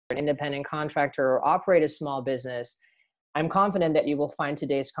an independent contractor, or operate a small business, I'm confident that you will find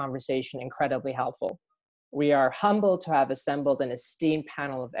today's conversation incredibly helpful. We are humbled to have assembled an esteemed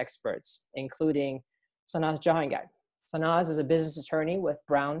panel of experts, including Sanaz Jahangard. Sanaz is a business attorney with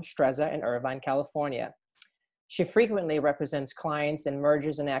Brown, Streza in Irvine, California. She frequently represents clients in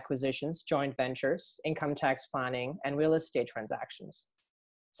mergers and acquisitions, joint ventures, income tax planning, and real estate transactions.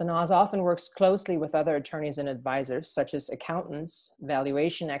 Sanaz often works closely with other attorneys and advisors, such as accountants,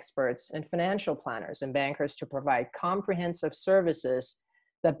 valuation experts, and financial planners and bankers to provide comprehensive services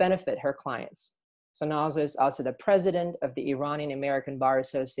that benefit her clients. Sanaz is also the president of the Iranian American Bar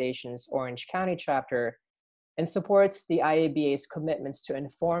Association's Orange County chapter and supports the IABA's commitments to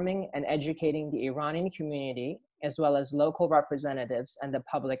informing and educating the Iranian community, as well as local representatives and the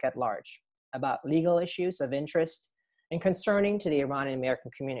public at large, about legal issues of interest and concerning to the Iranian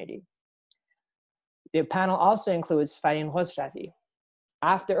American community. The panel also includes Farin Khosravi.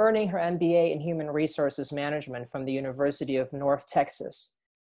 After earning her MBA in Human Resources Management from the University of North Texas,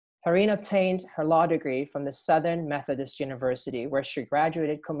 Farin obtained her law degree from the Southern Methodist University, where she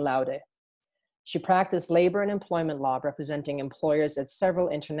graduated cum laude. She practiced labor and employment law, representing employers at several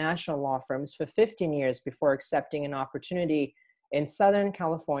international law firms for 15 years before accepting an opportunity in Southern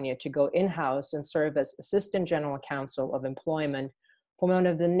California to go in-house and serve as Assistant General Counsel of Employment for one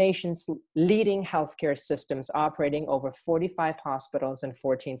of the nation's leading healthcare systems, operating over 45 hospitals in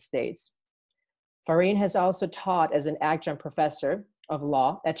 14 states. Farin has also taught as an adjunct professor of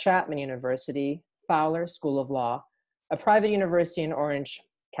law at Chapman University, Fowler School of Law, a private university in Orange,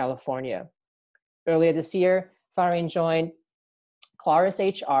 California. Earlier this year, Farin joined Torys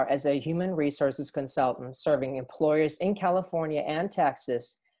HR as a human resources consultant, serving employers in California and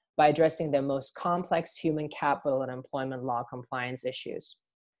Texas by addressing their most complex human capital and employment law compliance issues.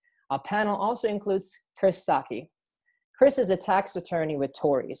 Our panel also includes Chris Saki. Chris is a tax attorney with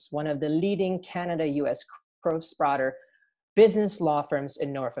Torys, one of the leading Canada-US cross-border business law firms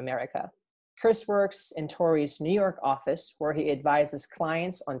in North America. Chris works in Torys' New York office, where he advises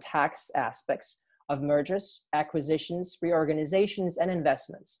clients on tax aspects of mergers, acquisitions, reorganizations, and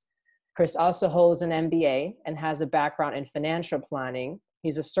investments. Chris also holds an MBA and has a background in financial planning.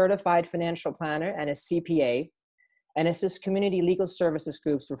 He's a certified financial planner and a CPA, and assists community legal services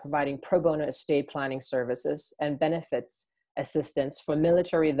groups for providing pro bono estate planning services and benefits assistance for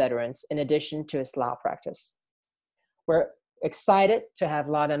military veterans, in addition to his law practice. We're excited to have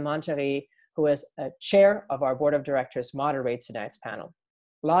Ladan Manteghi, who is a chair of our board of directors, moderate tonight's panel.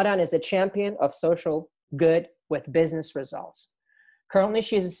 Ladan is a champion of social good with business results. Currently,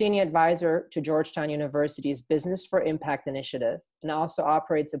 she is a senior advisor to Georgetown University's Business for Impact initiative and also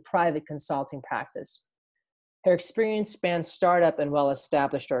operates a private consulting practice. Her experience spans startup and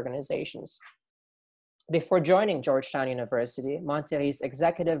well-established organizations. Before joining Georgetown University, Manteghi's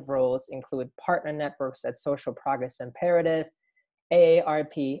executive roles include partner networks at Social Progress Imperative,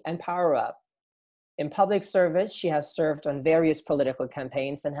 AARP, and Power Up. In public service, she has served on various political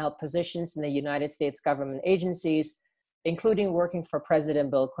campaigns and held positions in the United States government agencies, including working for President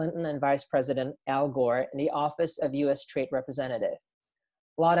Bill Clinton and Vice President Al Gore in the Office of U.S. Trade Representative.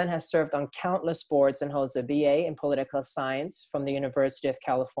 Ladan has served on countless boards and holds a BA in political science from the University of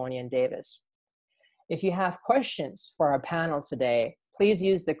California in Davis. If you have questions for our panel today, please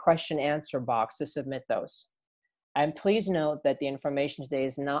use the question answer box to submit those. And please note that the information today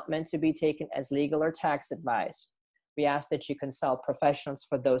is not meant to be taken as legal or tax advice. We ask that you consult professionals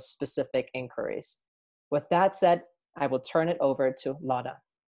for those specific inquiries. With that said, I will turn it over to Ladan.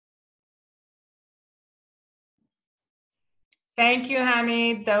 Thank you,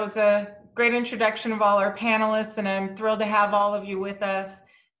 Hamid. That was a great introduction of all our panelists, and I'm thrilled to have all of you with us.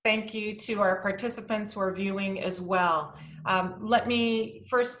 Thank you to our participants who are viewing as well. Let me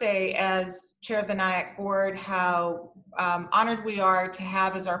first say, as chair of the NIAC board, how honored we are to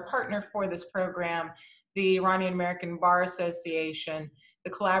have as our partner for this program the Iranian American Bar Association. The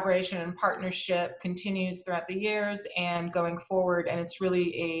collaboration and partnership continues throughout the years and going forward, and it's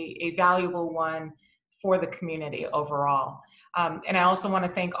really a valuable one for the community overall. And I also want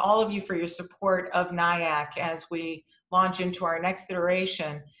to thank all of you for your support of NIAC as we launch into our next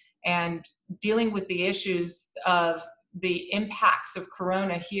iteration and dealing with the issues of the impacts of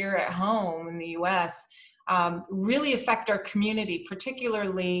Corona here at home in the US really affect our community,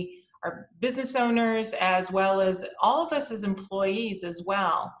 particularly our business owners, as well as all of us as employees as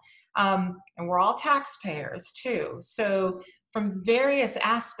well. And we're all taxpayers too. So from various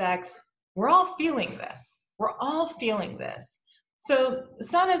aspects, we're all feeling this. We're all feeling this. So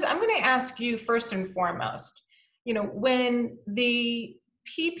Sanaz, I'm going to ask you first and foremost, you know, when the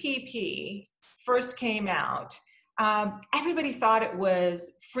PPP first came out, everybody thought it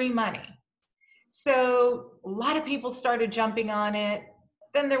was free money. So a lot of people started jumping on it.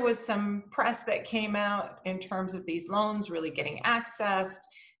 Then there was some press that came out in terms of these loans really getting accessed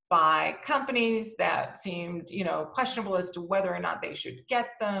by companies that seemed, questionable as to whether or not they should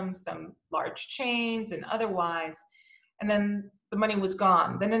get them, some large chains and otherwise. And then the money was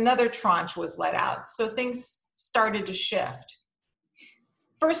gone. Then another tranche was let out. So things started to shift.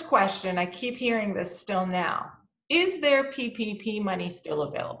 First question, I keep hearing this still now. Is there PPP money still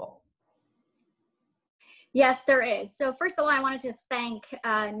available? Yes, there is. So first of all, I wanted to thank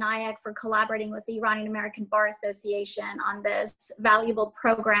NIAC for collaborating with the Iranian American Bar Association on this valuable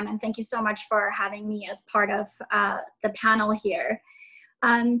program. And thank you so much for having me as part of the panel here.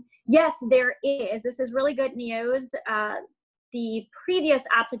 Yes, there is. This is really good news. The previous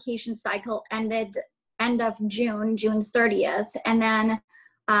application cycle ended end of June 30th. And then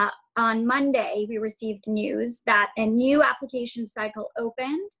on Monday, we received news that a new application cycle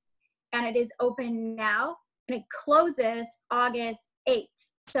opened, and it is open now, and it closes August 8th.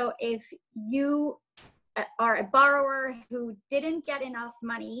 So if you are a borrower who didn't get enough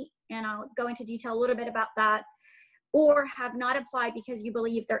money, and I'll go into detail a little bit about that, or have not applied because you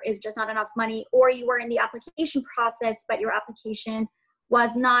believe there is just not enough money, or you were in the application process, but your application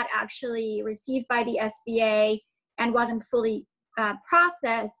was not actually received by the SBA and wasn't fully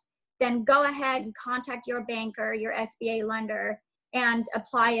processed, then go ahead and contact your banker, your SBA lender, and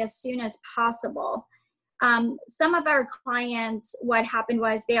apply as soon as possible. Some of our clients, what happened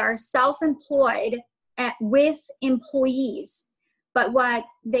was they are self-employed with employees, but what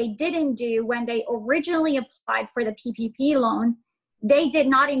they didn't do when they originally applied for the PPP loan, they did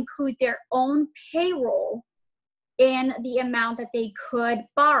not include their own payroll in the amount that they could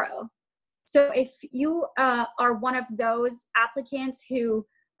borrow. So if you are one of those applicants who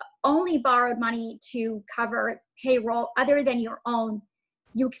only borrowed money to cover payroll other than your own,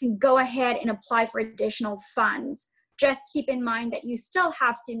 you can go ahead and apply for additional funds. Just keep in mind that you still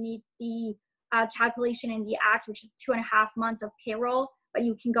have to meet the calculation in the act, which is 2.5 months of payroll, but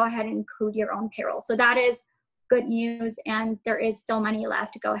you can go ahead and include your own payroll. So that is good news, and there is still money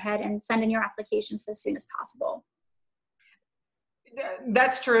left to go ahead and send in your applications as soon as possible.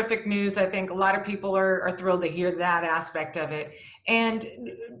 That's terrific news. I think a lot of people are thrilled to hear that aspect of it. And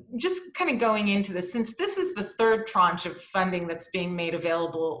just kind of going into this, since this is the third tranche of funding that's being made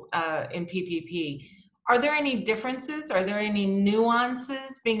available in PPP, are there any differences? Are there any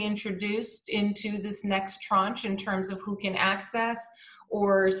nuances being introduced into this next tranche in terms of who can access,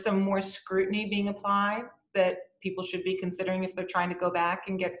 or some more scrutiny being applied that people should be considering if they're trying to go back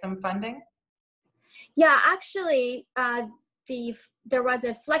and get some funding? Yeah, actually, there was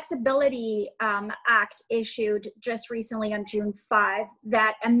a flexibility act issued just recently on June 5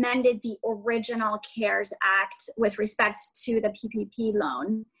 that amended the original CARES Act with respect to the PPP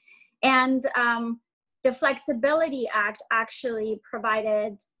loan. And the Flexibility Act actually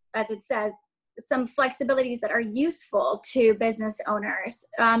provided, as it says, some flexibilities that are useful to business owners.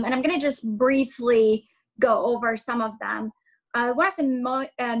 And I'm going to just briefly go over some of them. One of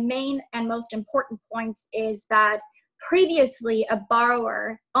the main and most important points is that previously, a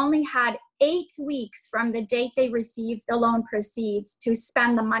borrower only had 8 weeks from the date they received the loan proceeds to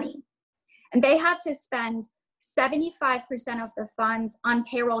spend the money. And they had to spend 75% of the funds on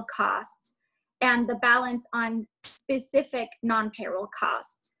payroll costs and the balance on specific non-payroll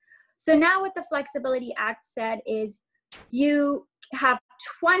costs. So now what the Flexibility Act said is you have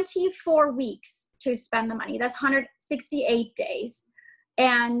 24 weeks to spend the money. That's 168 days.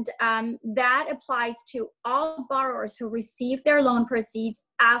 And that applies to all borrowers who receive their loan proceeds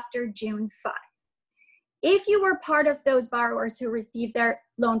after June 5. If you were part of those borrowers who received their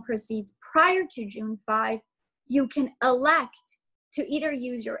loan proceeds prior to June 5, you can elect to either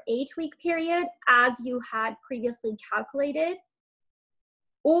use your 8-week period as you had previously calculated,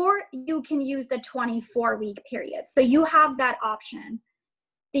 or you can use the 24-week period. So you have that option.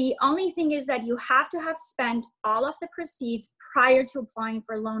 The only thing is that you have to have spent all of the proceeds prior to applying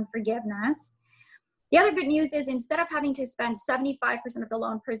for loan forgiveness. The other good news is instead of having to spend 75% of the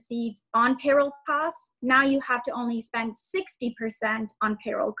loan proceeds on payroll costs, now you have to only spend 60% on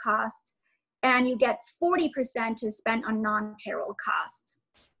payroll costs, and you get 40% to spend on non-payroll costs.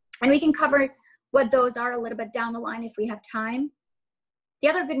 And we can cover what those are a little bit down the line if we have time. The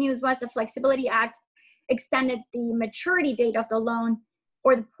other good news was the Flexibility Act extended the maturity date of the loan,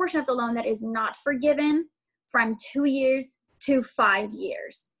 or the portion of the loan that is not forgiven, from 2 years to 5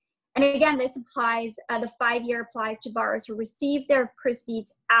 years. And again, this applies, the 5-year applies to borrowers who receive their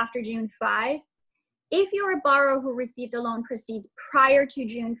proceeds after June 5. If you're a borrower who received the loan proceeds prior to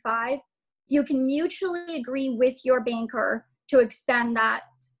June 5, you can mutually agree with your banker to extend that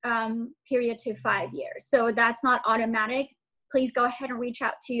period to 5 years. So that's not automatic. Please go ahead and reach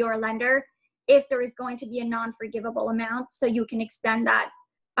out to your lender if there is going to be a non-forgivable amount, so you can extend that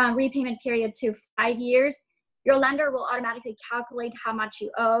repayment period to 5 years. Your lender will automatically calculate how much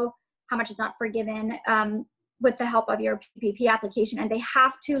you owe, how much is not forgiven, with the help of your PPP application, and they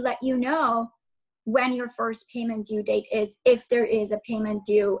have to let you know when your first payment due date is, if there is a payment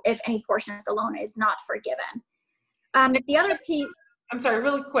due, if any portion of the loan is not forgiven. The other piece. I'm sorry,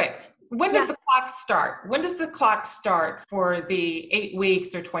 really quick. When does the clock start? When does the clock start for the 8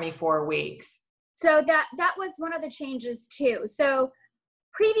 weeks or 24 weeks? So that was one of the changes too. So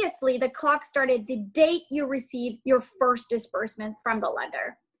previously, the clock started the date you received your first disbursement from the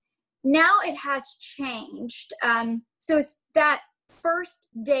lender. Now it has changed. So it's that first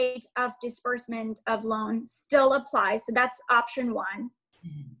date of disbursement of loan still applies. So that's option one.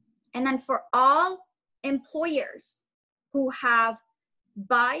 Mm-hmm. And then for all employers who have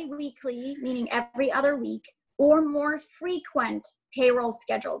bi-weekly, meaning every other week, or more frequent payroll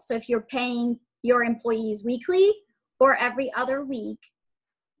schedules. So if you're paying your employees weekly or every other week,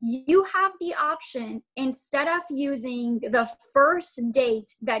 you have the option, instead of using the first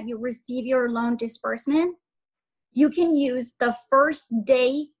date that you receive your loan disbursement, you can use the first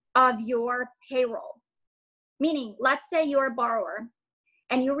day of your payroll. Meaning, let's say you're a borrower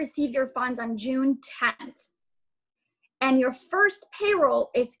and you received your funds on June 10th, and your first payroll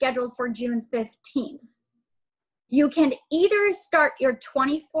is scheduled for June 15th. You can either start your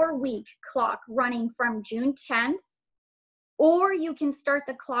 24-week clock running from June 10th, or you can start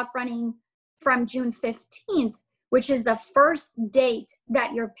the clock running from June 15th, which is the first date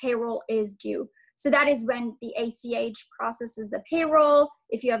that your payroll is due. So that is when the ACH processes the payroll,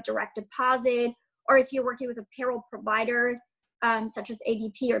 if you have direct deposit, or if you're working with a payroll provider, such as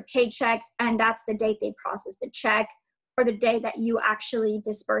ADP or Paychecks, and that's the date they process the check, or the day that you actually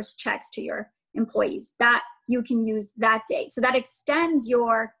disperse checks to your employees, that you can use that date. So that extends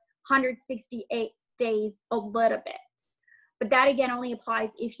your 168 days a little bit. But that again only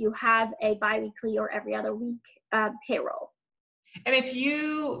applies if you have a biweekly or every other week payroll. And if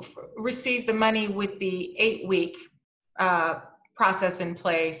you receive the money with the 8-week process in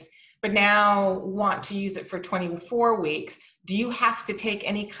place, but now want to use it for 24 weeks, do you have to take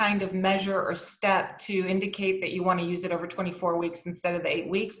any kind of measure or step to indicate that you want to use it over 24 weeks instead of the 8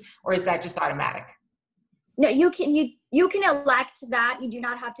 weeks, or is that just automatic? No, you can elect that. You do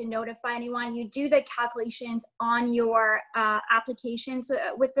not have to notify anyone. You do the calculations on your application. So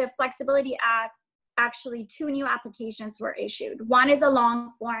with the Flexibility Act, actually 2 new applications were issued. One is a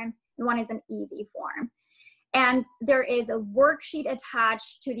long form and one is an easy form. And there is a worksheet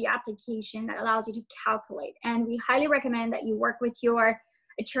attached to the application that allows you to calculate. And we highly recommend that you work with your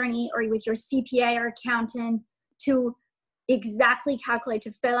attorney or with your CPA or accountant to exactly calculate,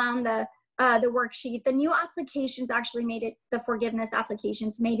 to fill out the worksheet. The new applications actually made it, the forgiveness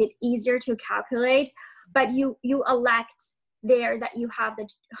applications made it easier to calculate, but you elect there that you have the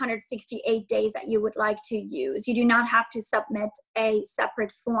 168 days that you would like to use. You do not have to submit a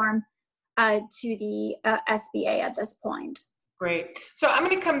separate form to the SBA at this point. Great. So I'm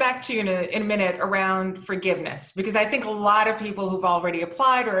going to come back to you in a minute around forgiveness, because I think a lot of people who've already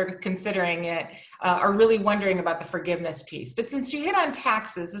applied or are considering it are really wondering about the forgiveness piece. But since you hit on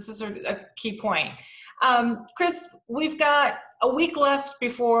taxes, this is a key point. Chris, we've got a week left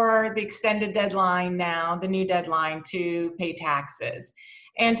before the extended deadline now, the new deadline to pay taxes.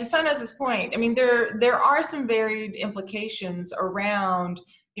 And to Sanaz's point, I mean, there are some varied implications around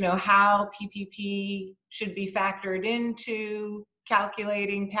how PPP should be factored into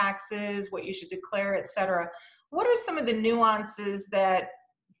calculating taxes, what you should declare, et cetera. What are some of the nuances that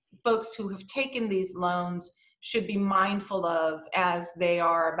folks who have taken these loans should be mindful of as they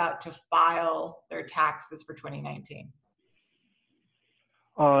are about to file their taxes for 2019?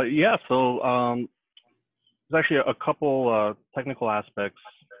 Yeah, so there's actually a couple technical aspects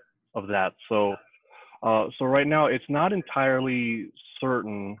of that. So right now, it's not entirely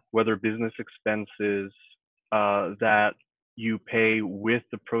certain whether business expenses that you pay with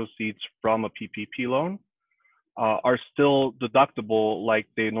the proceeds from a PPP loan are still deductible like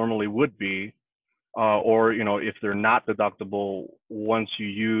they normally would be, or if they're not deductible once you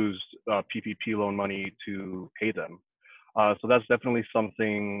use PPP loan money to pay them. So that's definitely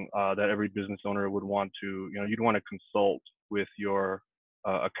something that every business owner would want to, you'd want to consult with your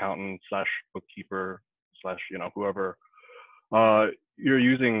accountant / bookkeeper / whoever you're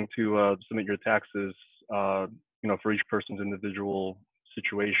using to submit your taxes, for each person's individual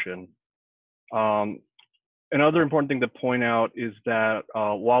situation. Another important thing to point out is that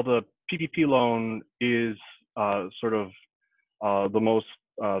while the PPP loan is sort of the most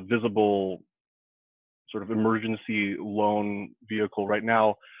visible sort of emergency loan vehicle right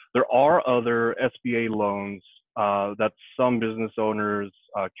now. There are other SBA loans that some business owners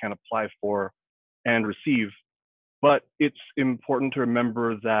can apply for and receive, but it's important to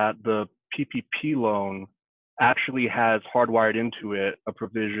remember that the PPP loan actually has hardwired into it a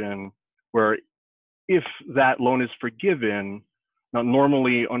provision where if that loan is forgiven, now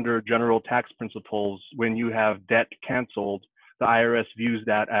normally under general tax principles, when you have debt canceled, the IRS views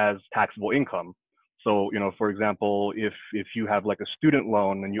that as taxable income. So, you know, for example, if you have like a student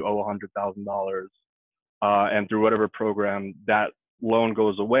loan and you owe $100,000 and through whatever program that loan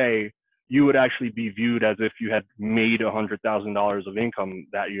goes away, you would actually be viewed as if you had made $100,000 of income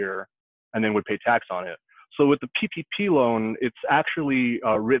that year and then would pay tax on it. So with the PPP loan, it's actually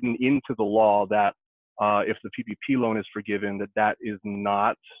written into the law that if the PPP loan is forgiven, that is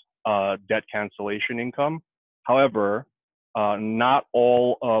not debt cancellation income. However, not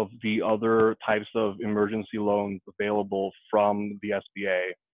all of the other types of emergency loans available from the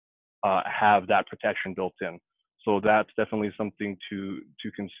SBA have that protection built in. So that's definitely something to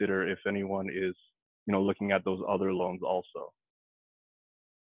consider if anyone is, you know, looking at those other loans also.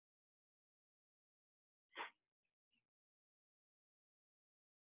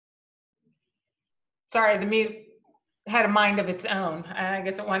 Sorry, the mute had a mind of its own. I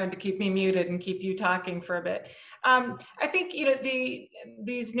guess it wanted to keep me muted and keep you talking for a bit. I think, you know,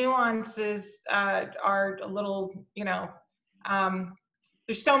 these nuances are a little, you know,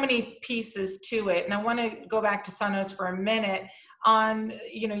 there's so many pieces to it. And I want to go back to Sanaz for a minute on,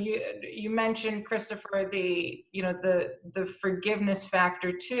 you know, you mentioned, Christopher, the, you know, the forgiveness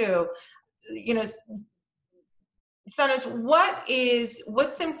factor too. You know, Sanaz,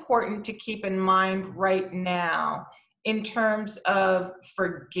 what's important to keep in mind right now in terms of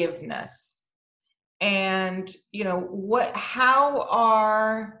forgiveness? And, you know,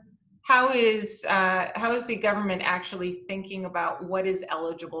 how is the government actually thinking about what is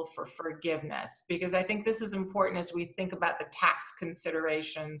eligible for forgiveness? Because I think this is important as we think about the tax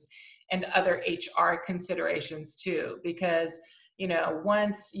considerations and other HR considerations too. Because, you know,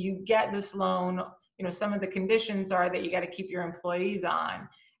 once you get this loan, you know, some of the conditions are that you got to keep your employees on.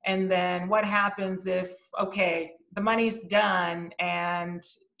 And then what happens if, okay, the money's done and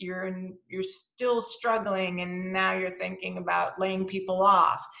you're still struggling and now you're thinking about laying people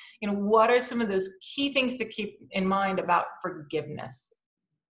off? You know, what are some of those key things to keep in mind about forgiveness?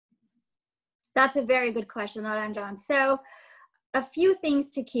 That's a very good question, Ladan John. So a few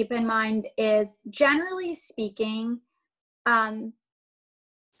things to keep in mind is, generally speaking,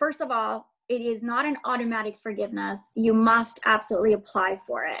 first of all, it is not an automatic forgiveness. You must absolutely apply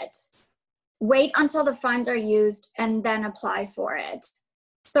for it. Wait until the funds are used and then apply for it.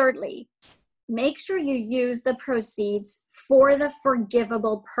 Thirdly, make sure you use the proceeds for the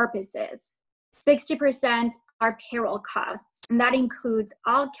forgivable purposes. 60% are payroll costs, and that includes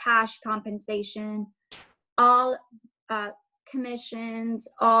all cash compensation, all commissions,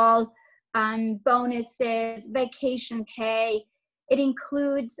 all bonuses, vacation pay. It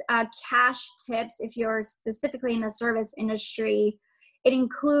includes cash tips if you're specifically in the service industry. It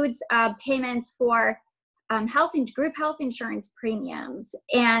includes payments for group health insurance premiums,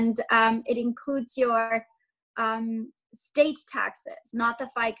 and it includes your state taxes, not the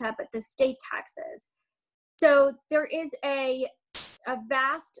FICA, but the state taxes. So there is a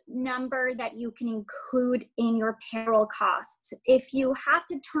vast number that you can include in your payroll costs. If you have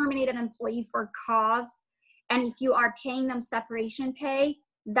to terminate an employee for cause, and if you are paying them separation pay,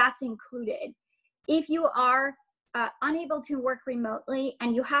 that's included. If you are unable to work remotely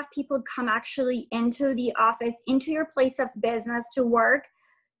and you have people come actually into the office, into your place of business to work,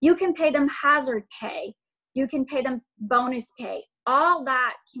 you can pay them hazard pay. You can pay them bonus pay. All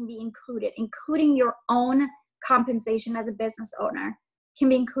that can be included, including your own compensation as a business owner can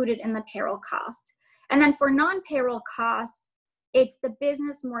be included in the payroll costs. And then for non-payroll costs, it's the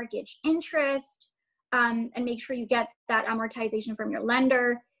business mortgage interest, and make sure you get that amortization from your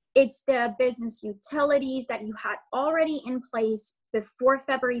lender. It's the business utilities that you had already in place before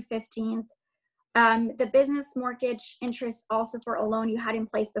February 15th. The business mortgage interest also for a loan you had in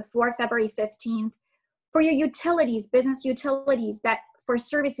place before February 15th. For your utilities, business utilities that for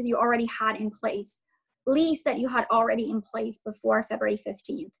services you already had in place. Lease that you had already in place before February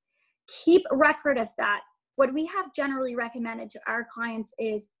 15th. Keep record of that. What we have generally recommended to our clients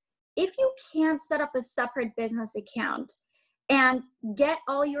is, if you can't set up a separate business account and get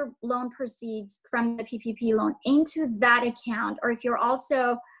all your loan proceeds from the PPP loan into that account, or if you're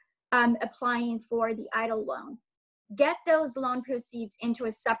also applying for the EIDL loan, get those loan proceeds into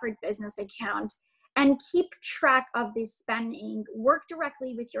a separate business account and keep track of this spending. Work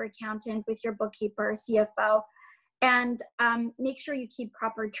directly with your accountant, with your bookkeeper, CFO, and make sure you keep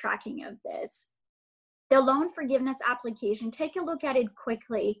proper tracking of this. The loan forgiveness application, take a look at it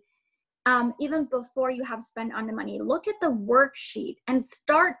quickly. Even before you have spent on the money, look at the worksheet and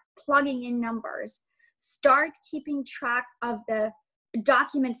start plugging in numbers. Start keeping track of the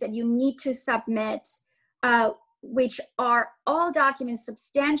documents that you need to submit, which are all documents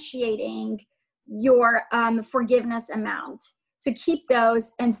substantiating your forgiveness amount. So keep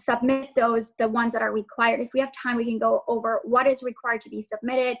those and submit those, the ones that are required. If we have time, we can go over what is required to be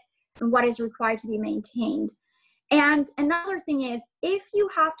submitted and what is required to be maintained. And another thing is, if you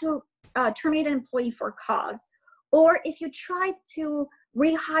have to terminate an employee for cause, or if you try to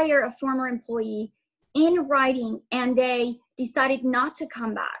rehire a former employee in writing and they decided not to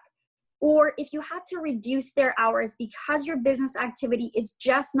come back, or if you had to reduce their hours because your business activity is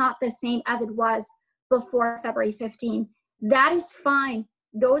just not the same as it was before February 15, that is fine.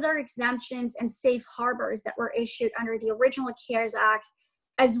 Those are exemptions and safe harbors that were issued under the original CARES Act,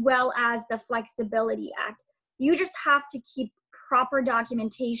 as well as the Flexibility Act. You just have to keep proper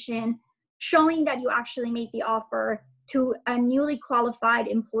documentation showing that you actually made the offer to a newly qualified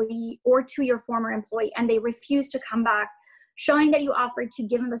employee or to your former employee and they refused to come back, showing that you offered to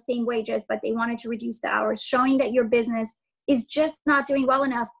give them the same wages but they wanted to reduce the hours, showing that your business is just not doing well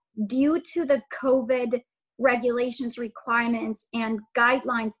enough due to the COVID regulations, requirements, and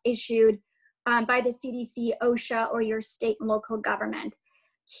guidelines issued by the CDC, OSHA, or your state and local government.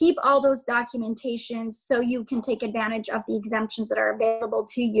 Keep all those documentations so you can take advantage of the exemptions that are available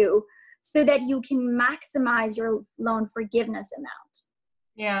to you so that you can maximize your loan forgiveness amount.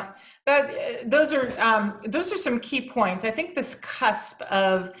 Yeah, those are some key points. I think this cusp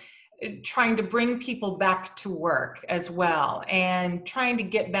of trying to bring people back to work as well and trying to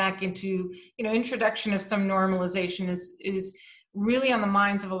get back into, introduction of some normalization is really on the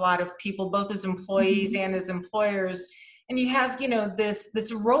minds of a lot of people, both as employees and as employers. And you have,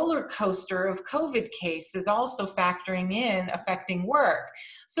 this roller coaster of COVID cases also factoring in, affecting work.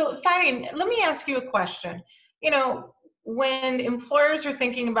 So Farin, let me ask you a question. When employers are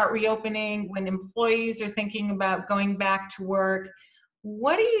thinking about reopening, when employees are thinking about going back to work,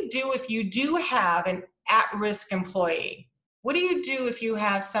 what do you do if you do have an at-risk employee? What do you do if you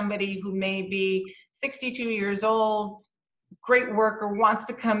have somebody who may be 62 years old, great worker, wants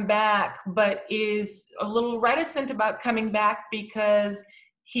to come back, but is a little reticent about coming back because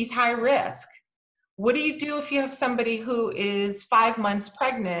he's high risk? What do you do if you have somebody who is 5 months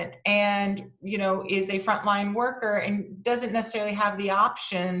pregnant and, is a frontline worker and doesn't necessarily have the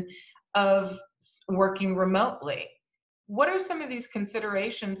option of working remotely? What are some of these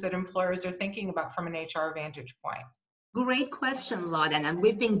considerations that employers are thinking about from an HR vantage point? Great question, Ladan. And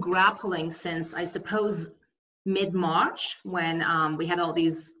we've been grappling since, I suppose, mid-March, when we had all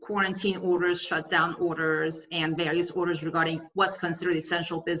these quarantine orders, shutdown orders, and various orders regarding what's considered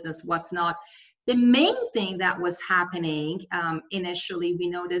essential business, what's not. The main thing that was happening initially, we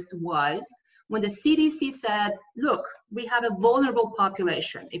noticed, was when the CDC said, look, we have a vulnerable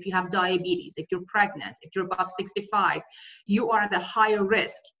population. If you have diabetes, if you're pregnant, if you're above 65, you are at a higher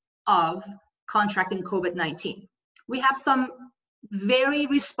risk of contracting COVID-19. We have some very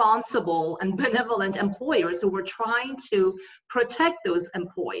responsible and benevolent employers who were trying to protect those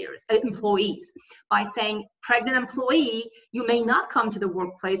employees by saying, pregnant employee, you may not come to the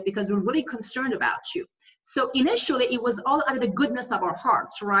workplace because we're really concerned about you. So initially, it was all out of the goodness of our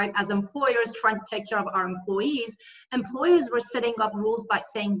hearts, right? As employers trying to take care of our employees, employers were setting up rules by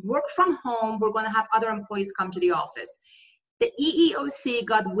saying, work from home, we're going to have other employees come to the office. The EEOC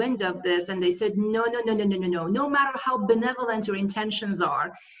got wind of this and they said, no. No matter how benevolent your intentions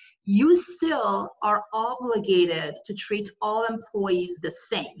are, you still are obligated to treat all employees the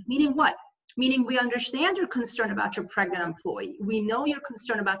same. Meaning what? Meaning we understand you're concerned about your pregnant employee. We know you're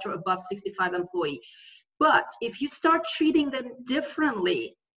concerned about your above 65 employee. But if you start treating them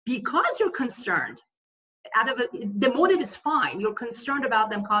differently because you're concerned, the motive is fine. You're concerned about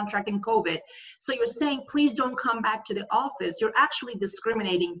them contracting COVID. So you're saying, please don't come back to the office. You're actually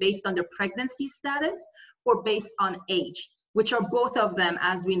discriminating based on their pregnancy status or based on age, which are both of them,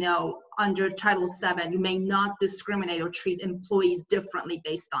 as we know, under Title VII. You may not discriminate or treat employees differently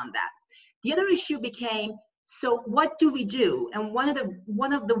based on that. The other issue became, so what do we do? And one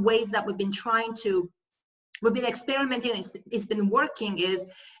of the ways that we've been experimenting, it's been working, is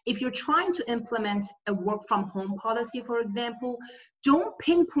if you're trying to implement a work from home policy, for example, don't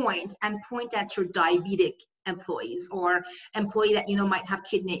pinpoint and point at your diabetic employees, or employee that might have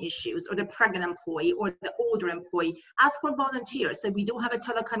kidney issues, or the pregnant employee, or the older employee. Ask for volunteers. So we do have a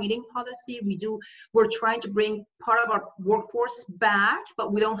telecommuting policy. We're trying to bring part of our workforce back,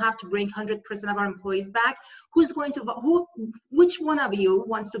 but we don't have to bring 100% of our employees back. Which one of you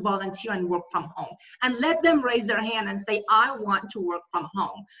wants to volunteer and work from home? And let them raise their hand and say, I want to work from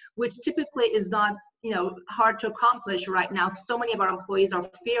home, which typically is not hard to accomplish right now. So many of our employees are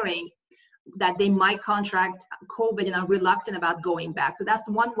fearing that they might contract COVID and are reluctant about going back. So that's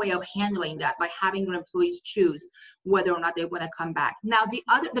one way of handling that, by having your employees choose whether or not they want to come back. Now,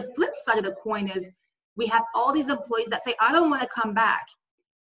 the flip side of the coin is we have all these employees that say, I don't want to come back.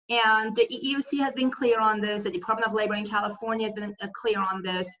 And the EEOC has been clear on this. The Department of Labor in California has been clear on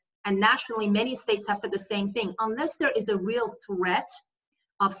this. And nationally, many states have said the same thing. Unless there is a real threat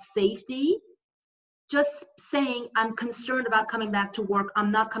of safety, just saying, I'm concerned about coming back to work,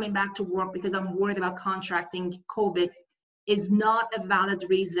 I'm not coming back to work because I'm worried about contracting COVID, is not a valid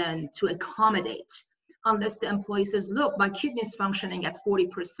reason to accommodate. Unless the employee says, look, my kidney is functioning at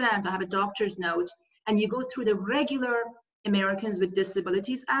 40%, I have a doctor's note, and you go through the regular Americans with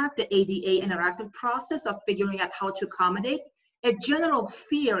Disabilities Act, the ADA interactive process of figuring out how to accommodate. A general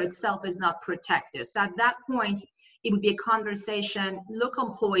fear itself is not protected. So at that point, it would be a conversation. Look,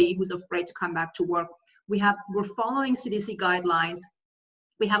 employee who's afraid to come back to work, we're following CDC guidelines.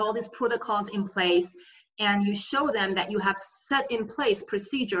 We have all these protocols in place, and you show them that you have set in place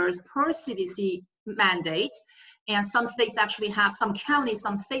procedures per CDC mandate. And some states actually have, some counties,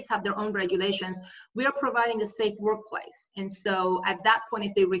 some states have their own regulations. We are providing a safe workplace. And so at that point,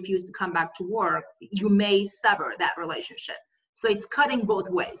 if they refuse to come back to work, you may sever that relationship. So it's cutting both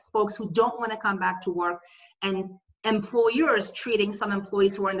ways. Folks who don't want to come back to work, and employers treating some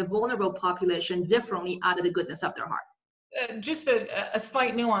employees who are in the vulnerable population differently out of the goodness of their heart. Just a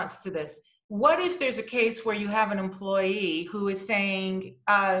slight nuance to this. What if there's a case where you have an employee who is saying,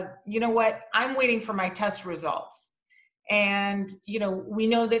 you know what, I'm waiting for my test results. And, we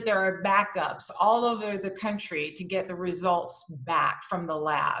know that there are backups all over the country to get the results back from the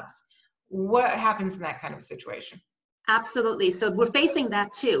labs. What happens in that kind of situation? Absolutely. So we're facing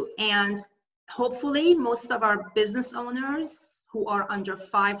that too. And hopefully most of our business owners who are under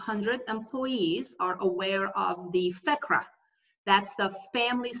 500 employees are aware of the FCRA. That's the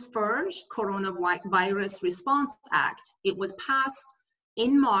Families First Coronavirus Response Act. It was passed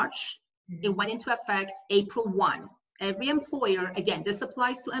in March. It went into effect April 1. Every employer, again, this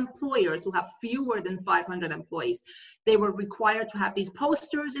applies to employers who have fewer than 500 employees. They were required to have these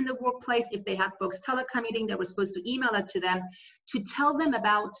posters in the workplace. If they had folks telecommuting, they were supposed to email it to them to tell them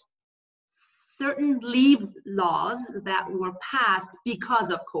about certain leave laws that were passed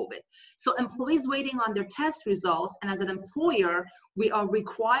because of COVID. So employees waiting on their test results, and as an employer, we are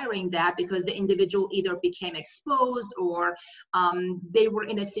requiring that because the individual either became exposed or they were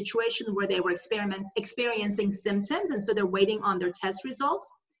in a situation where they were experiencing symptoms, and so they're waiting on their test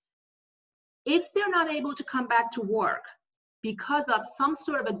results. If they're not able to come back to work because of some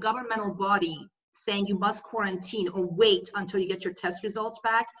sort of a governmental body saying you must quarantine or wait until you get your test results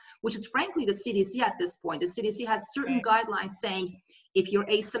back, which is frankly the CDC at this point. The CDC has certain guidelines saying if you're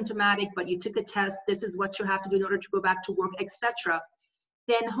asymptomatic but you took a test, this is what you have to do in order to go back to work, etc.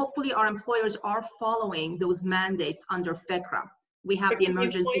 Then hopefully our employers are following those mandates under FCRA. We have the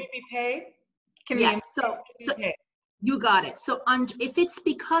emergency. Can the yes, so be paid? You got it. So if it's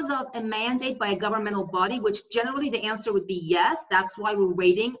because of a mandate by a governmental body, which generally the answer would be yes, that's why we're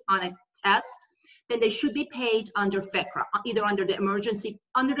waiting on a test, then they should be paid under FCRA, either under the emergency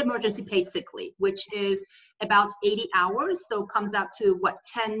paid sick leave, which is about 80 hours. So it comes out to what,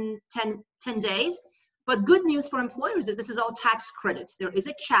 10 days. But good news for employers is this is all tax credits. There is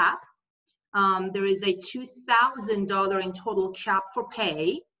a cap. There is a $2,000 in total cap for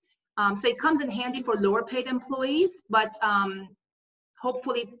pay. So it comes in handy for lower paid employees, but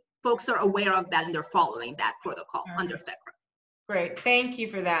hopefully folks are aware of that and they're following that protocol under FCRA. Great, thank you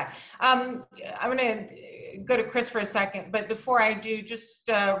for that. I'm gonna go to Chris for a second, but before I do, just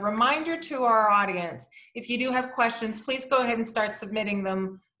a reminder to our audience, if you do have questions, please go ahead and start submitting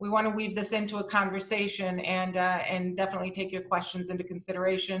them. We want to weave this into a conversation and definitely take your questions into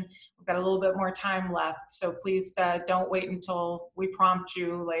consideration. We've got a little bit more time left, so please don't wait until we prompt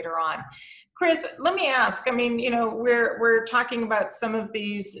you later on. Chris, let me ask, I mean, we're talking about some of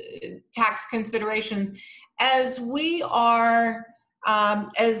these tax considerations. As we are,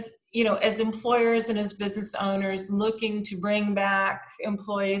 as employers and as business owners looking to bring back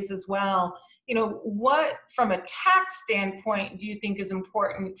employees as well, what from a tax standpoint do you think is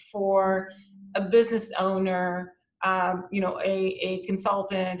important for a business owner, a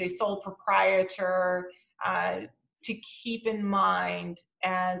consultant, a sole proprietor, to keep in mind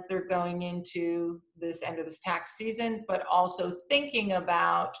as they're going into this end of this tax season, but also thinking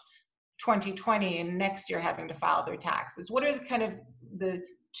about 2020 and next year having to file their taxes? What are the kind of the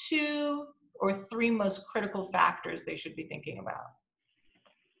 2 or 3 most critical factors they should be thinking about?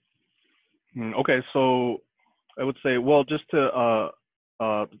 Okay, so I would say, well, just to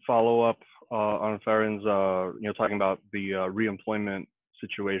follow up on Farin's, talking about the reemployment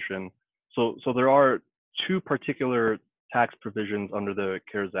situation. So there are 2 particular tax provisions under the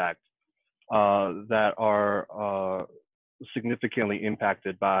CARES Act that are significantly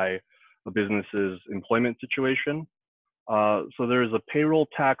impacted by a business's employment situation. So there's a payroll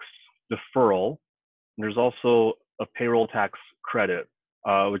tax deferral, and there's also a payroll tax credit,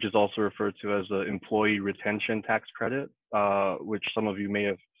 which is also referred to as the employee retention tax credit, which some of you may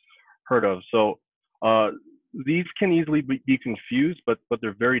have heard of. So these can easily be confused, but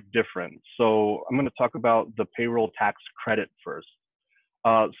they're very different. So I'm going to talk about the payroll tax credit first.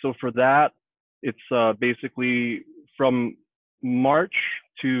 So for that, it's basically from March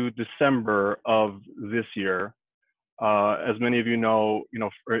to December of this year. As many of you know,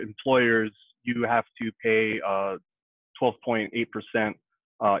 for employers, you have to pay 12.8%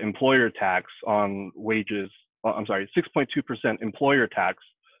 employer tax on wages. I'm sorry, 6.2% employer tax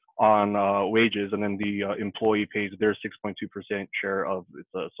on wages, and then the employee pays their 6.2% share of its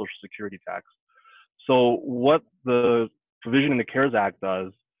Social Security tax. So what the provision in the CARES Act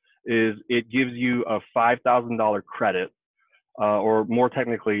does is it gives you a $5,000 credit, or more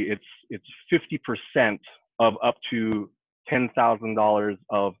technically, it's 50% of up to $10,000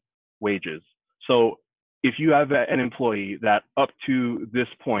 of wages. So if you have an employee that up to this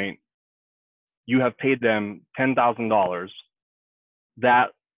point, you have paid them $10,000,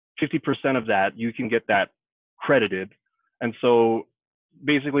 that 50% of that, you can get that credited. And so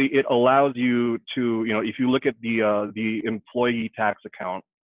basically it allows you to, if you look at the employee tax account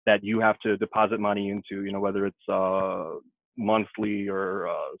that you have to deposit money into, whether it's monthly or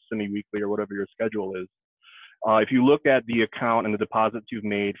semi-weekly or whatever your schedule is. If you look at the account and the deposits you've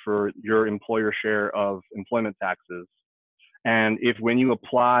made for your employer share of employment taxes, and if when you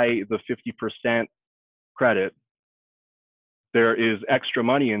apply the 50% credit, there is extra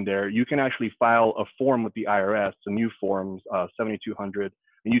money in there, you can actually file a form with the IRS, a new form, 7200,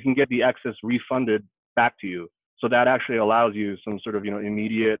 and you can get the excess refunded back to you. So that actually allows you some sort of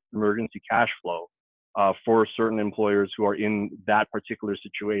immediate emergency cash flow for certain employers who are in that particular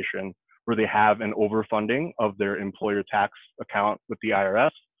situation where they have an overfunding of their employer tax account with the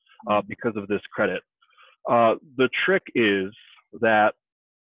IRS because of this credit. The trick is that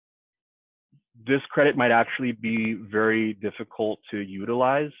this credit might actually be very difficult to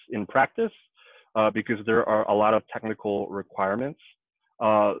utilize in practice because there are a lot of technical requirements.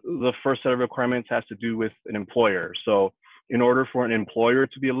 The first set of requirements has to do with an employer. So in order for an employer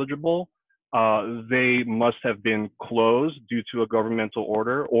to be eligible, they must have been closed due to a governmental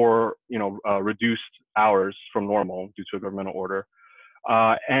order, or reduced hours from normal due to a governmental order.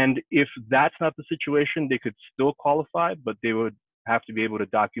 And if that's not the situation, they could still qualify, but they would have to be able to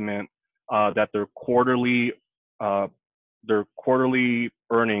document that their quarterly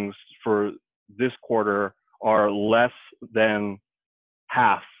earnings for this quarter are less than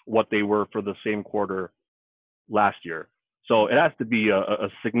half what they were for the same quarter last year. So it has to be a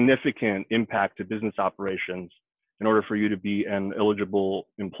significant impact to business operations in order for you to be an eligible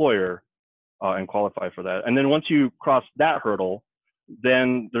employer and qualify for that. And then once you cross that hurdle,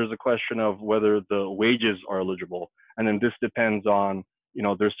 then there's a question of whether the wages are eligible. And then this depends on,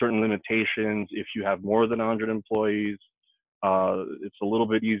 there's certain limitations. If you have more than 100 employees, it's a little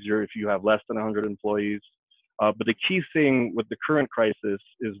bit easier if you have less than 100 employees. But the key thing with the current crisis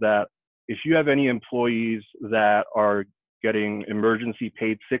is that if you have any employees that are getting emergency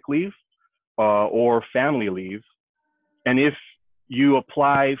paid sick leave or family leave, and if you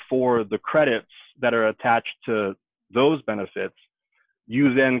apply for the credits that are attached to those benefits,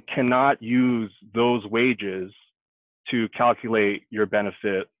 you then cannot use those wages to calculate your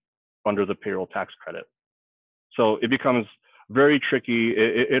benefit under the payroll tax credit. So it becomes very tricky.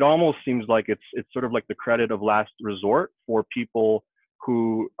 It almost seems like it's sort of like the credit of last resort for people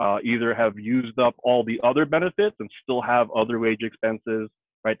who either have used up all the other benefits and still have other wage expenses,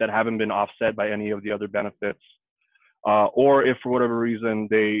 right, that haven't been offset by any of the other benefits, or if for whatever reason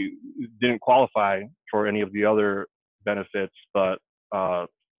they didn't qualify for any of the other benefits, but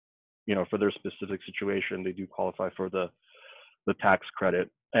for their specific situation, they do qualify for the tax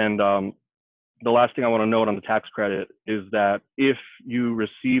credit. And the last thing I want to note on the tax credit is that if you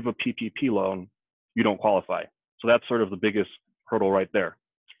receive a PPP loan, you don't qualify. So that's sort of the biggest hurdle right there.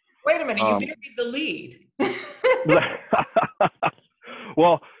 Wait a minute, you buried the lead.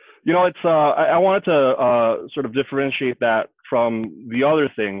 Well, you know, it's I wanted to sort of differentiate that from the other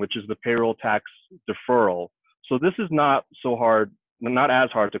thing, which is the payroll tax deferral. So this is not so hard, not as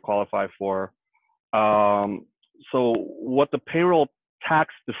hard to qualify for. So what the payroll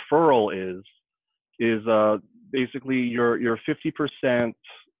tax deferral is basically your 50%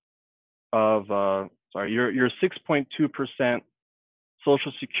 of your 6.2%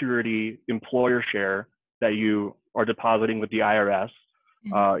 Social Security employer share that you are depositing with the IRS,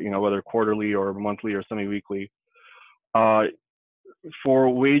 you know, whether quarterly or monthly or semi-weekly, for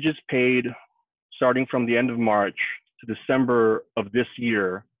wages paid starting from the end of March to December of this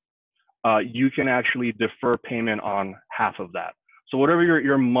year. You can actually defer payment on half of that. So whatever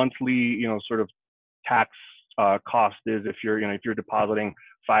your monthly, you know, sort of tax cost is, if you're depositing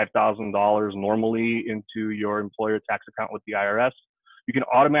 $5,000 normally into your employer tax account with the IRS, you can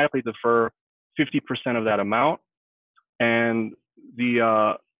automatically defer 50% of that amount, and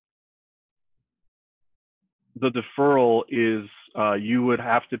the deferral is you would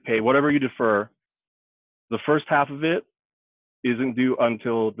have to pay whatever you defer. The first half of it isn't due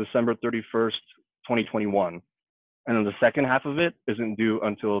until December 31st, 2021. And then the second half of it isn't due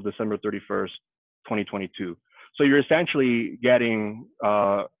until December 31st, 2022. So you're essentially getting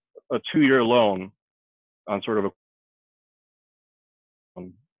a 2-year loan on sort of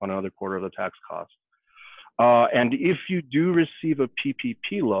on another quarter of the tax cost. And if you do receive a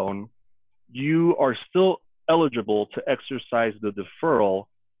PPP loan, you are still eligible to exercise the deferral.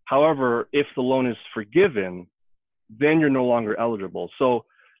 However, if the loan is forgiven, then you're no longer eligible. So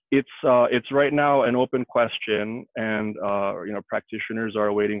it's right now an open question, and you know, practitioners are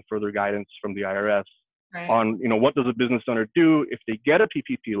awaiting further guidance from the IRS on, you know, what does a business owner do if they get a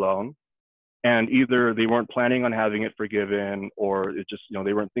PPP loan and either they weren't planning on having it forgiven, or it just, you know,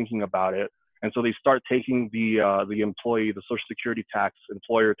 they weren't thinking about it, and so they start taking the employee, the Social Security tax,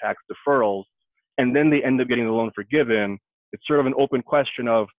 employer tax deferrals, and then they end up getting the loan forgiven. It's sort of an open question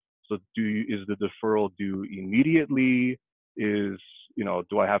of, so is the deferral due immediately? Is, you know,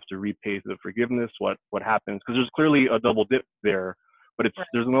 do I have to repay the forgiveness? What happens? Because there's clearly a double dip there, but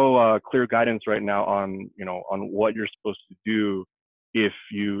there's no clear guidance right now on, you know, on what you're supposed to do if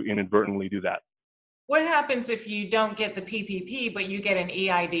you inadvertently do that. What happens if you don't get the PPP, but you get an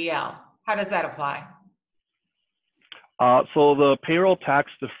EIDL? How does that apply? So the payroll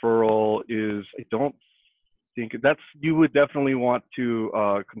tax deferral is, I don't think you would definitely want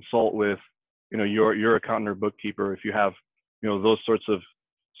to consult with, you know, your accountant or bookkeeper if you have, you know, those sorts of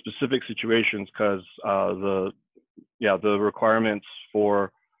specific situations, because the requirements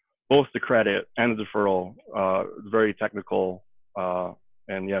for both the credit and the deferral very technical,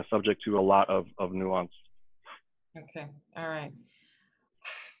 and yeah, subject to a lot of nuance. Okay, all right.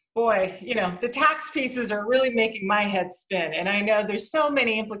 Boy, you know, the tax pieces are really making my head spin, and I know there's so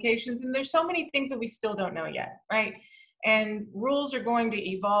many implications, and there's so many things that we still don't know yet, right? And rules are going to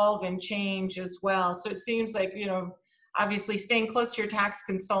evolve and change as well. So it seems like, you know, obviously staying close to your tax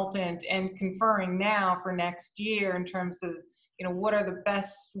consultant and conferring now for next year in terms of, you know, what are the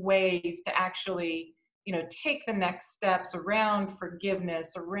best ways to actually, you know, take the next steps around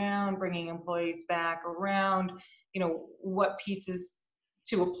forgiveness, around bringing employees back, around, you know, what pieces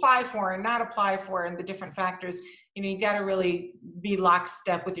to apply for and not apply for, and the different factors. You know, you got to really be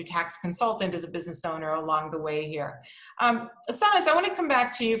lockstep with your tax consultant as a business owner along the way here. Sanaz, I want to come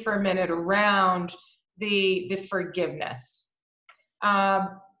back to you for a minute around the forgiveness.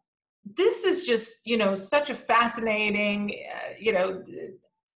 This is just, you know, such a fascinating, you know,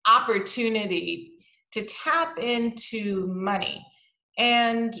 opportunity to tap into money.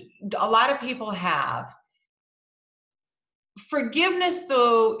 And a lot of people have. Forgiveness,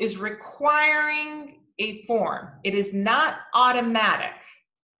 though, is requiring a form. It is not automatic,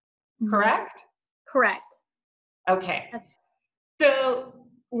 correct? Correct. Okay. So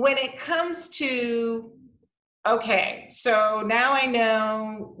when it comes to, okay, so now I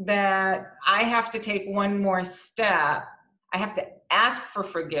know that I have to take one more step. I have to ask for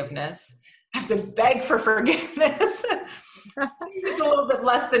forgiveness. I have to beg for forgiveness. It's a little bit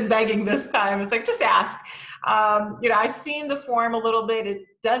less than begging this time. It's like, just ask. You know, I've seen the form a little bit. It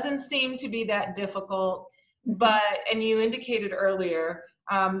doesn't seem to be that difficult, but, and you indicated earlier,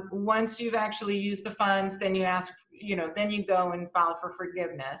 once you've actually used the funds, then you ask, you know, then you go and file for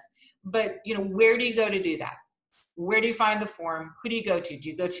forgiveness. But, you know, where do you go to do that? Where do you find the form? Who do you go to? Do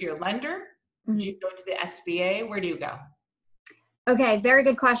you go to your lender? Do you go to the SBA? Where do you go? Okay, very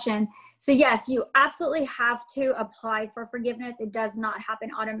good question. So yes, you absolutely have to apply for forgiveness. It does not happen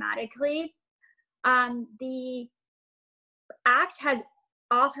automatically. The Act has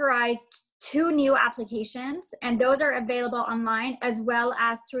authorized 2 new applications, and those are available online as well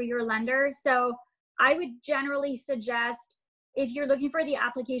as through your lender. So I would generally suggest, if you're looking for the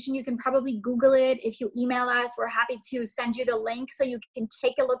application, you can probably Google it. If you email us, we're happy to send you the link so you can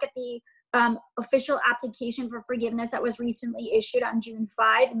take a look at the official application for forgiveness that was recently issued on June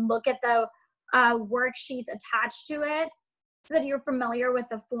 5 and look at the worksheets attached to it so that you're familiar with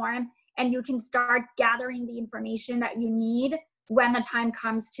the form and you can start gathering the information that you need when the time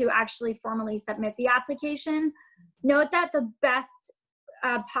comes to actually formally submit the application. Note that the best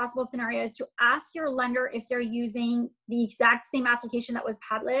possible scenario is to ask your lender if they're using the exact same application that was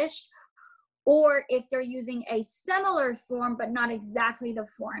published, or if they're using a similar form but not exactly the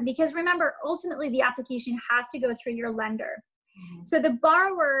form. Because remember, ultimately the application has to go through your lender. So the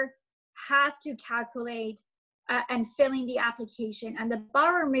borrower has to calculate and fill in the application, and the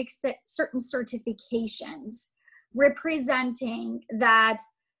borrower makes certain certifications representing that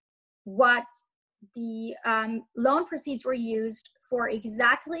what the loan proceeds were used for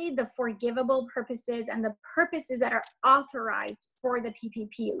exactly the forgivable purposes and the purposes that are authorized for the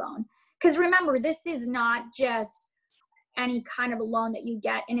PPP loan. Because remember, this is not just any kind of a loan that you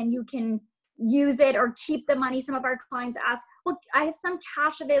get and then you can use it or keep the money. Some of our clients ask, well, I have some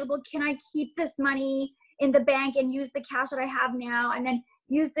cash available. Can I keep this money in the bank and use the cash that I have now and then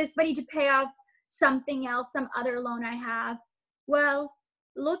use this money to pay off something else, some other loan I have? Well,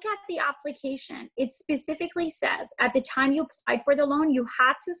 look at the application. It specifically says at the time you applied for the loan, you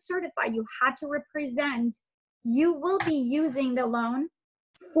had to certify, you had to represent you will be using the loan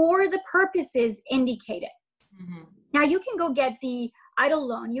for the purposes indicated. Now you can go get the idle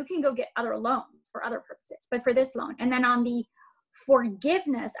loan, you can go get other loans for other purposes, but for this loan. And then on the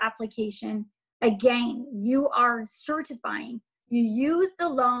forgiveness application, again, you are certifying you use the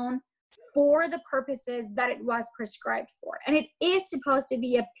loan for the purposes that it was prescribed for. And it is supposed to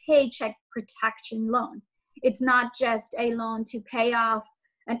be a paycheck protection loan. It's not just a loan to pay off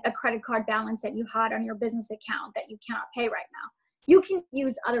a credit card balance that you had on your business account that you cannot pay right now. You can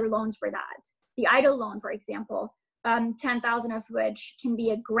use other loans for that. The idle loan, for example, 10,000 of which can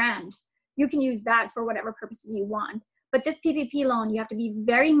be $1,000. You can use that for whatever purposes you want. But this PPP loan, you have to be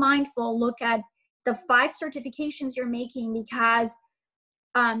very mindful, look at the 5 certifications you're making, because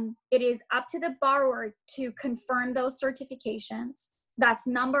it is up to the borrower to confirm those certifications. That's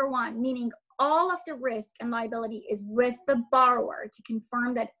number one, meaning all of the risk and liability is with the borrower to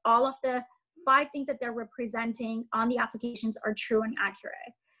confirm that all of the 5 things that they're representing on the applications are true and accurate.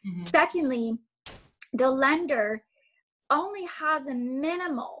 Secondly, the lender only has a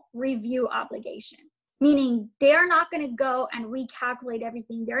minimal review obligation, meaning they're not going to go and recalculate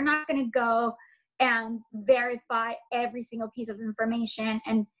everything. They're not going to go and verify every single piece of information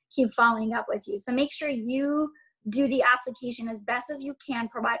and keep following up with you. So make sure you do the application as best as you can,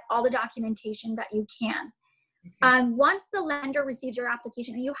 provide all the documentation that you can. Once the lender receives your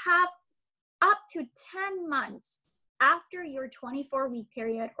application, you have up to 10 months after your 24-week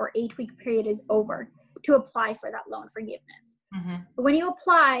period or 8-week period is over to apply for that loan forgiveness. But when you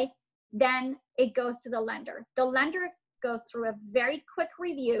apply, then it goes to the lender. The lender goes through a very quick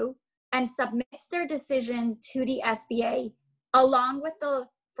review and submits their decision to the SBA along with the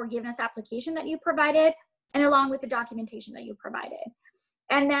forgiveness application that you provided and along with the documentation that you provided.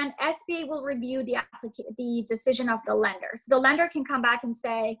 And then SBA will review the decision of the lender. So the lender can come back and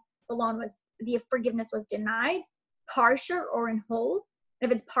say the forgiveness was denied, partial or in whole.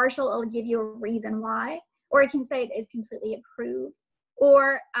 If it's partial, it'll give you a reason why, or it can say it is completely approved,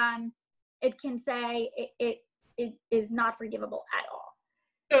 or it can say it is not forgivable at all.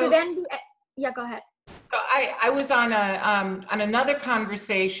 So then, yeah, go ahead. So I was on another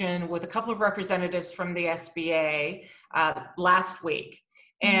conversation with a couple of representatives from the SBA last week.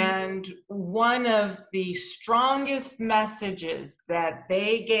 And one of the strongest messages that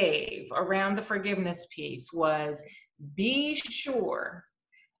they gave around the forgiveness piece was, be sure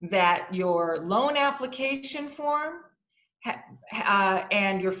that your loan application form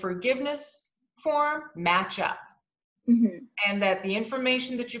and your forgiveness form match up. And that the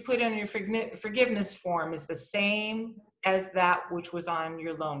information that you put in your forgiveness form is the same as that which was on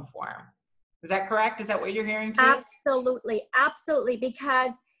your loan form. Is that correct? Is that what you're hearing too? Absolutely, absolutely.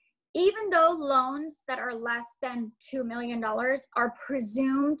 Because even though loans that are less than $2 million are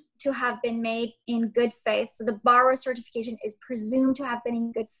presumed to have been made in good faith, so the borrower certification is presumed to have been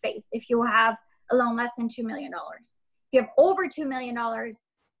in good faith if you have a loan less than $2 million. If you have over $2 million, it's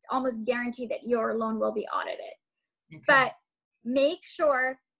almost guaranteed that your loan will be audited. But make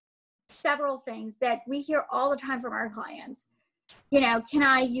sure several things that we hear all the time from our clients. You know, can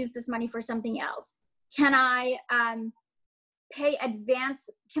I use this money for something else? Can I pay advance?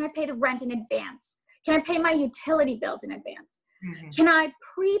 Can I pay the rent in advance? Can I pay my utility bills in advance? Can I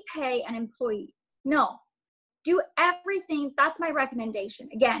prepay an employee? No. Do everything. That's my recommendation.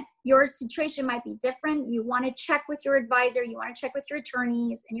 Again, your situation might be different. You want to check with your advisor. You want to check with your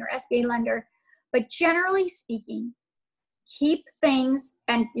attorneys and your SBA lender. But generally speaking, keep things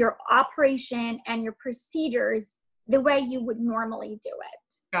and your operation and your procedures the way you would normally do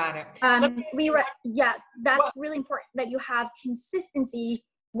it. Got it. That's really important, that you have consistency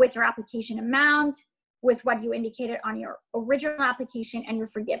with your application amount, with what you indicated on your original application and your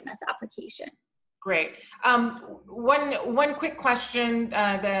forgiveness application. Great. One quick question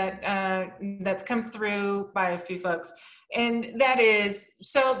that's come through by a few folks, and that is,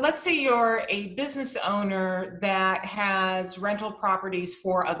 so let's say you're a business owner that has rental properties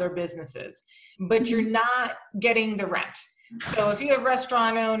for other businesses, but you're not getting the rent. So if you have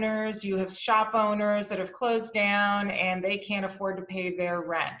restaurant owners, you have shop owners that have closed down and they can't afford to pay their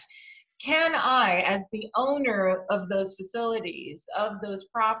rent. Can I, as the owner of those facilities, of those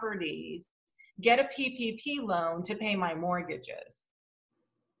properties, get a PPP loan to pay my mortgages?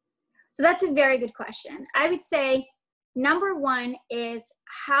 So that's a very good question. I would say number one is,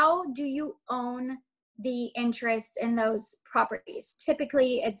 how do you own the interest in those properties?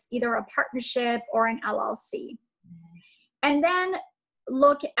 Typically, it's either a partnership or an LLC. And then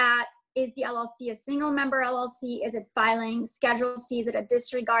look at, is the LLC a single member LLC? Is it filing Schedule C? Is it a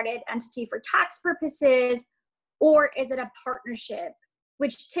disregarded entity for tax purposes? Or is it a partnership?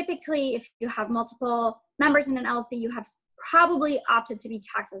 Which typically, if you have multiple members in an LLC, you have probably opted to be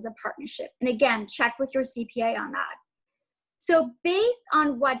taxed as a partnership. And again, check with your CPA on that. So based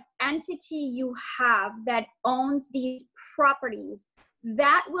on what entity you have that owns these properties,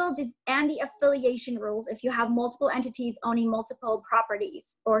 that will, and the affiliation rules, if you have multiple entities owning multiple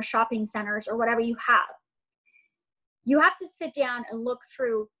properties or shopping centers or whatever you have to sit down and look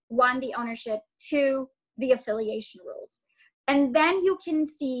through, one, the ownership, two, the affiliation rules. And then you can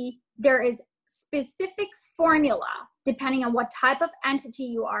see there is specific formula depending on what type of entity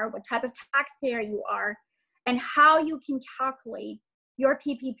you are, what type of taxpayer you are, and how you can calculate your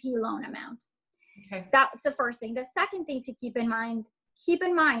PPP loan amount. Okay. That's the first thing. The second thing to keep in mind,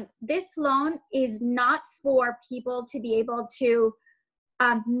 this loan is not for people to be able to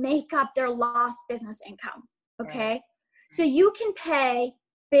make up their lost business income, okay? Right. So you can pay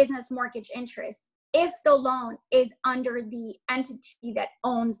business mortgage interest if the loan is under the entity that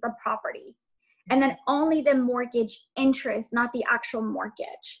owns the property. And then only the mortgage interest, not the actual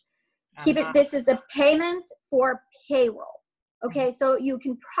mortgage. This is the payment for payroll. Okay, so you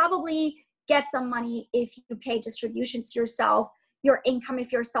can probably get some money if you pay distributions to yourself, your income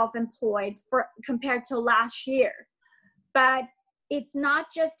if you're self-employed compared to last year. But it's not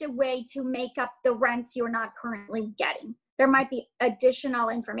just a way to make up the rents you're not currently getting. There might be additional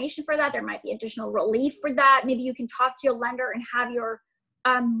information for that. There might be additional relief for that. Maybe you can talk to your lender and have your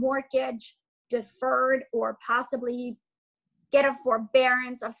mortgage deferred, or possibly get a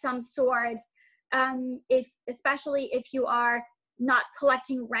forbearance of some sort. Especially if you are not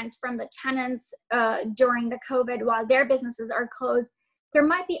collecting rent from the tenants during the COVID while their businesses are closed, there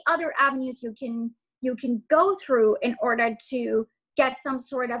might be other avenues you can go through in order to get some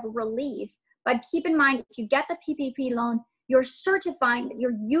sort of relief. But keep in mind, if you get the PPP loan, you're certifying that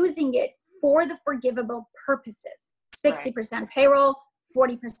you're using it for the forgivable purposes, 60% payroll,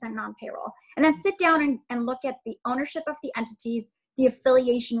 40% non-payroll. And then sit down and look at the ownership of the entities, the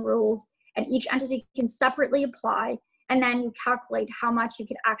affiliation rules, and each entity can separately apply. And then you calculate how much you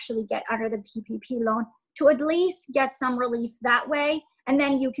could actually get under the PPP loan to at least get some relief that way. And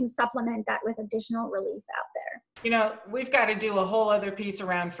then you can supplement that with additional relief out there. You know, we've got to do a whole other piece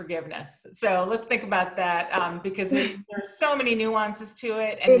around forgiveness. So let's think about that because there's so many nuances to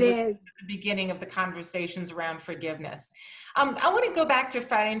it. And it is the beginning of the conversations around forgiveness. I want to go back to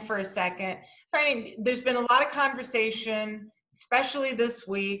Farin for a second. Farin, there's been a lot of conversation, especially this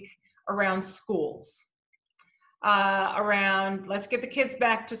week, around schools, around let's get the kids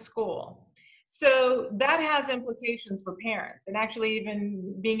back to school. So that has implications for parents, and actually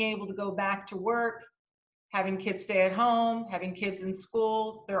even being able to go back to work, having kids stay at home, having kids in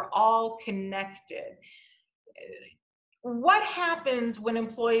school, they're all connected. What happens when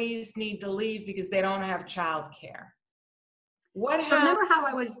employees need to leave because they don't have childcare? Remember how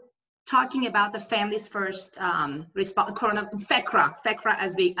I was talking about the Families First response, FECRA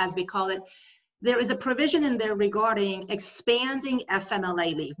as we call it? There is a provision in there regarding expanding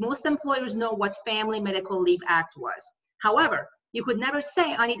FMLA leave. Most employers know what Family Medical Leave Act was. However, you could never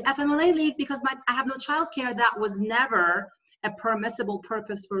say, I need FMLA leave because I have no childcare. That was never a permissible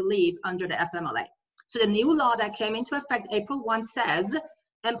purpose for leave under the FMLA. So the new law that came into effect April 1 says,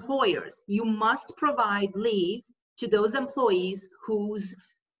 employers, you must provide leave to those employees whose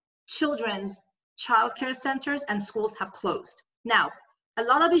children's childcare centers and schools have closed. Now, a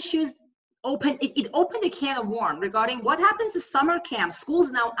lot of issues it opened a can of worms regarding what happens to summer camps.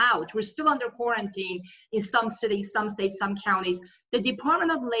 School's now out. We're still under quarantine in some cities, some states, some counties. The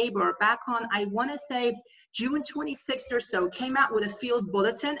Department of Labor, back on, I want to say, June 26th or so, came out with a field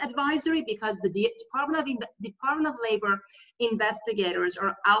bulletin advisory because the Department of Labor investigators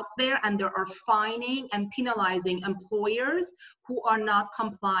are out there and they are fining and penalizing employers who are not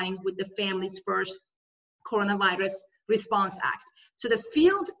complying with the Families First Coronavirus Response Act. So the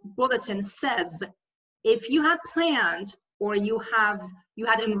field bulletin says, if you had planned or you had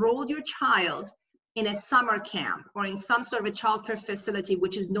enrolled your child in a summer camp or in some sort of a childcare facility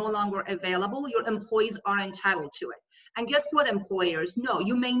which is no longer available, your employees are entitled to it. And guess what, employers? No,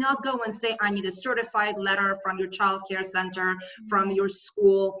 you may not go and say, I need a certified letter from your childcare center, from your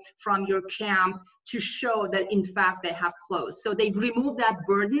school, from your camp to show that in fact they have closed. So they've removed that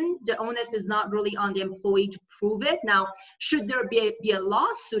burden. The onus is not really on the employee to prove it. Now, should there be a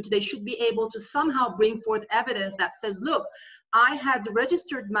lawsuit, they should be able to somehow bring forth evidence that says, look, I had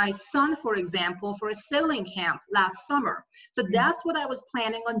registered my son, for example, for a sailing camp last summer. So that's what I was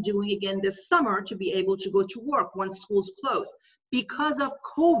planning on doing again this summer to be able to go to work once schools closed. Because of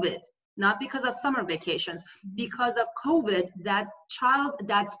COVID, not because of summer vacations, because of COVID, that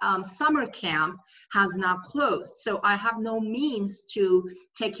summer camp has now closed. So I have no means to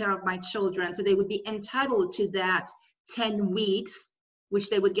take care of my children. So they would be entitled to that 10 weeks, which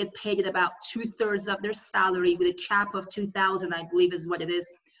they would get paid at about 2/3 of their salary with a cap of $2,000, I believe is what it is,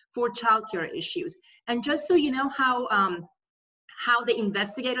 for childcare issues. And just so you know how the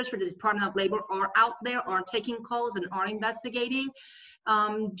investigators for the Department of Labor are out there, are taking calls and are investigating.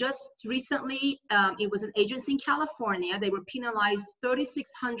 Just recently, it was an agency in California. They were penalized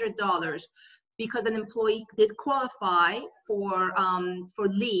 $3,600 because an employee did qualify for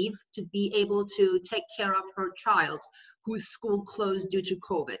leave to be able to take care of her child whose school closed due to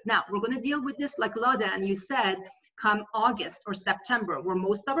COVID. Now, we're going to deal with this, like Ladan, you said, come August or September, where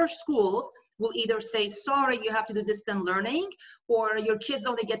most of our schools will either say, sorry, you have to do distant learning, or your kids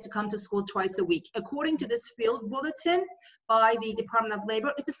only get to come to school twice a week. According to this field bulletin by the Department of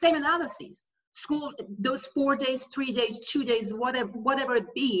Labor, it's the same analyses. School, those 4 days, 3 days, 2 days, whatever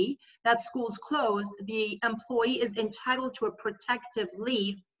it be, that school's closed, the employee is entitled to a protective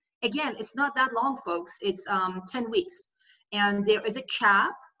leave. Again, it's not that long, folks. It's 10 weeks. And there is a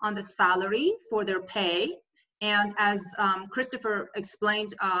cap on the salary for their pay. And as Christopher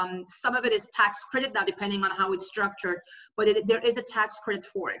explained, some of it is tax credit now, depending on how it's structured, but there is a tax credit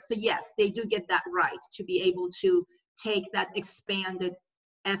for it. So yes, they do get that right to be able to take that expanded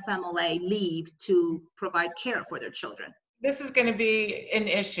FMLA leave to provide care for their children. This is going to be an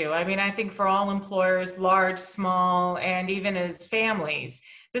issue. I mean, I think for all employers, large, small, and even as families,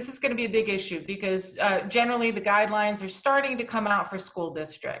 this is going to be a big issue because generally the guidelines are starting to come out for school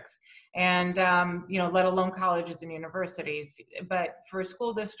districts and, let alone colleges and universities. But for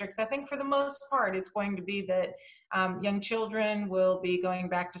school districts, I think for the most part, it's going to be that young children will be going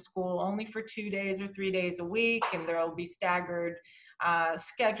back to school only for 2 days or 3 days a week, and there will be staggered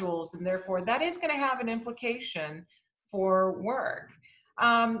schedules. And therefore, that is going to have an implication for work.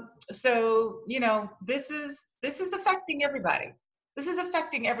 So, this is affecting everybody. This is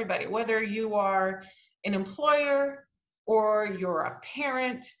affecting everybody, whether you are an employer or you're a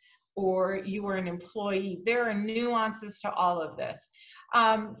parent or you are an employee. There are nuances to all of this.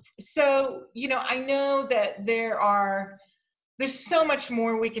 So, I know that there's so much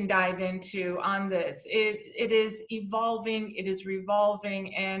more we can dive into on this. It is evolving, it is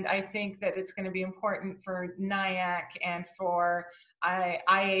revolving, and I think that it's going to be important for NIAC and for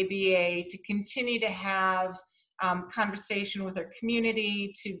IABA to continue to have conversation with our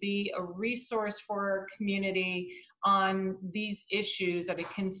community, to be a resource for our community on these issues at a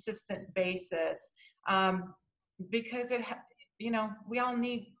consistent basis, because we all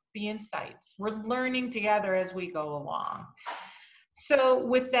need the insights. We're learning together as we go along. So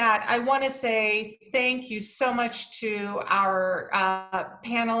with that, I want to say thank you so much to our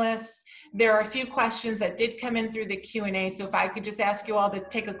panelists. There are a few questions that did come in through the Q&A, so if I could just ask you all to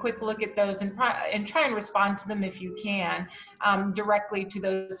take a quick look at those and try and respond to them if you can, directly to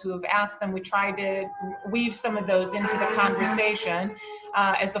those who have asked them. We tried to weave some of those into the conversation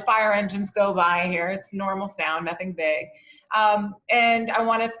as the fire engines go by here. It's normal sound, nothing big. And I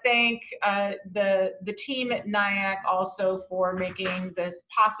want to thank the team at NIAC also for making this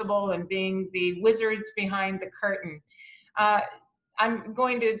possible and being the wizards behind the curtain. I'm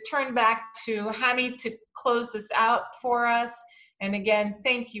going to turn back to Hamid to close this out for us. And again,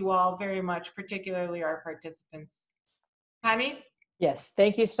 thank you all very much, particularly our participants. Hamid? Yes,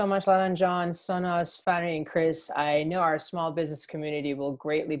 thank you so much, Ladan, John, Sanaz, Farin, and Chris. I know our small business community will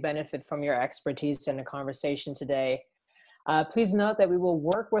greatly benefit from your expertise in the conversation today. Please note that we will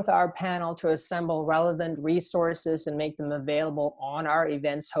work with our panel to assemble relevant resources and make them available on our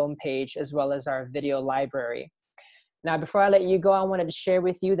events homepage, as well as our video library. Now, before I let you go, I wanted to share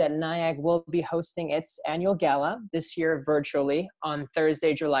with you that NIAC will be hosting its annual gala this year virtually on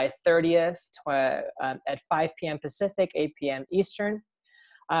Thursday, July 30th at 5 p.m. Pacific, 8 p.m. Eastern.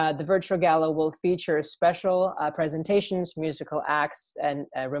 The virtual gala will feature special presentations, musical acts, and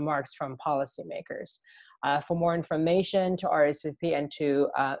remarks from policymakers. For more information to RSVP and to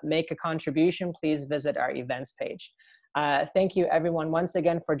make a contribution, please visit our events page. Thank you everyone once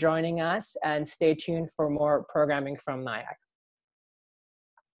again for joining us, and stay tuned for more programming from NIAC.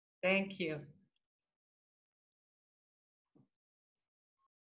 Thank you.